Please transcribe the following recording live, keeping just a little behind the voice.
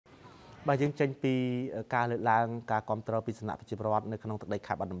បើយើងចេញពីការលើកឡើងការគ្រប់គ្រងពីសំណាក់ប្រជាពលរដ្ឋនៅក្នុងទឹកដី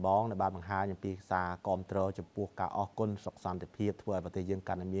ខេត្តបាត់ដំបងដែលបានបង្ហាញអំពីសារគ្រប់គ្រងចំពោះការអស់គុណសុខសន្តិភាពធ្វើឲ្យប្រទេសយើង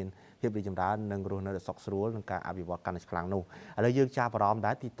កាន់តែមានភាពរីកចម្រើននិងរស់នៅសុខស្រួលនឹងការអភិវឌ្ឍកាន់តែខ្លាំងនោះឥឡូវយើងចាប់អារម្មណ៍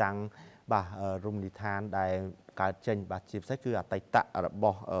ដែរទីតាំងបាទរមណីយដ្ឋានដែលកើតចេញបាទជាពិសេសគឺអតីតរប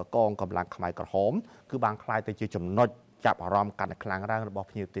ស់កងកម្លាំងខ្មែរក្រហមគឺបានคล้ายទៅជាចំណុចចាប់អារម្មណ៍កាន់តែខ្លាំងឡើងរបស់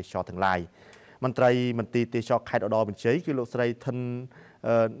ភ្ញៀវទេសចរទាំងឡាយមន្ត្រីមន្ទីរទេសចរខេត្តឧត្តរមានជ័យគឺលោកស្រីថិន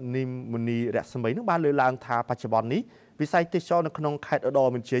នីមនីរស្មីនឹងបានលើកឡើងថាបច្ចុប្បន្ននេះវិស័យទេសចរនៅក្នុងខេត្តឧត្តរ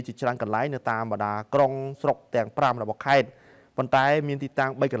មានជ័យជាច្រើនកន្លែងនៅតាមបណ្ដាក្រុងស្រុកទាំង5របស់ខេត្តប៉ុន្តែមានទីតាំ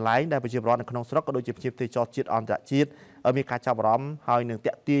ង3កន្លែងដែលប្រជាពលរដ្ឋនៅក្នុងស្រុកក៏ដូចជាភ្ញៀវទេសចរជាតិអន្តរជាតិមានការចាប់អារម្មណ៍ហើយនឹង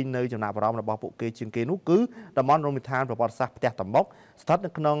តាក់ទាញនៅចំណាប់អារម្មណ៍របស់ពួកគេជាងគេនោះគឺតំបន់រមណីយដ្ឋានប្រវត្តិសាស្ត្រផ្ទះតំបុកស្ថិតនៅ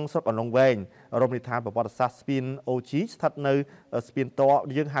ក្នុងស្រុកអន្លង់វែងរមណីយដ្ឋានប្រវត្តិសាស្ត្រស្ពានអូជីស្ថិតនៅស្ពានតប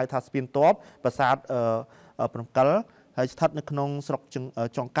យើងហៅថាស្ពានតបប្រាសាទប្រំកិលហើយស្ថិតនៅក្នុងស្រុក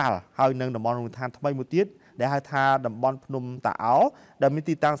ចុងកាល់ហើយនឹងតំបន់រមណីយដ្ឋានថ្មីមួយទៀតដែលហៅថាតំបន់ភ្នំតាអោដែលមាន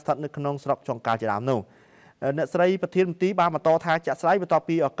ទីតាំងស្ថិតនៅក្នុងស្រុកចុងកាល់ជាដើមនោះអ្នកស្រីប្រធានមន្ត្រីបានបន្តថាជាក់ស្ដែងបន្ទាប់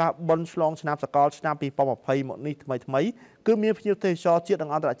ពីឱកាសបុណ្យឆ្លងឆ្នាំសកលឆ្នាំ2020មកនេះថ្មីគឺមានភ្ញៀវទេសចរជាតិនិ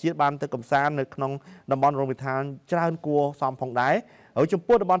ងអន្តរជាតិបានទៅកំសាន្តនៅក្នុងតំបន់រមណីយដ្ឋានច្រើនគួរសមផងដែរហើយចំ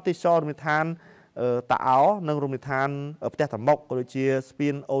ពោះតំបន់ទេសចររមណីយដ្ឋានតាអោនិងរមណីយដ្ឋានផ្ទះតំបុកក៏ដូចជាស្ពា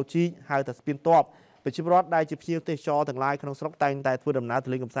នអូជីហៅថាស្ពានតបប្រជាពលរដ្ឋដែលជាភ្ញៀវទេសចរទាំងឡាយក្នុងស្រុកតែងតែធ្វើដំណើរទៅ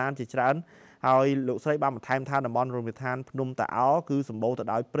លេងកម្សាន្តជាច្រើនហើយលោកស្រីបានបន្ថែមថាតំបន់រមណីយដ្ឋានភ្នំតាអោគឺសម្បូរទៅ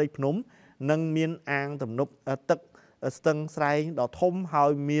ដោយព្រៃភ្នំនិងមានអាងទំនប់ទឹកស្ទឹងស្រែងដ៏ធំហើ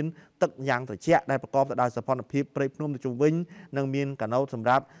យមានទឹកយ៉ាងត្រជាក់ដែលប្រកបទៅដោយសោភ័ណភាពព្រៃភ្នំទៅជុំវិញនិងមានកាណូតសម្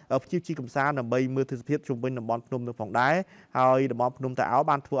រាប់ភ្ញៀវជិះកម្សាន្តដើម្បីមើលទេសភាពជុំវិញតំបន់ភ្នំនោះផងដែរហើយតំបន់ភ្នំតាអោ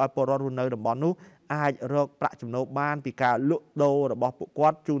បានធ្វើឲ្យពលរដ្ឋរស់នៅតំបន់នោះអាចរកប្រាក់ចំណូលបានពីការលក់ដូររបស់ពួកគា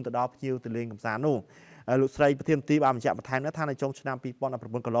ត់ជូនទៅដល់ភ្ញៀវទៅលេងកម្សាន្តនោះលោកស្រីប្រធានមន្ត្រីបានបញ្ជាក់បន្ថែមថានៅចុងឆ្នាំ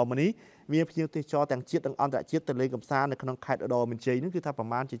2019កន្លងមកនេះមានភ្ញៀវទេសចរទាំងជាតិនិងអន្តរជាតិទៅលេងកម្សាន្តនៅក្នុងខេត្តឧត្តរមានជ័យនេះគឺថាប្រ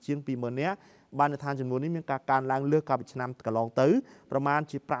មាណជាជាង 20,000 នាក់បាននៅឋានចំនួននេះមានការកើនឡើងលើសកាលពីឆ្នាំកន្លងទៅប្រមាណ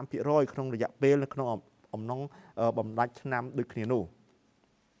ជា 5% ក្នុងរយៈពេលនៅក្នុងអំណងបំដាច់ឆ្នាំដូចគ្នានោះ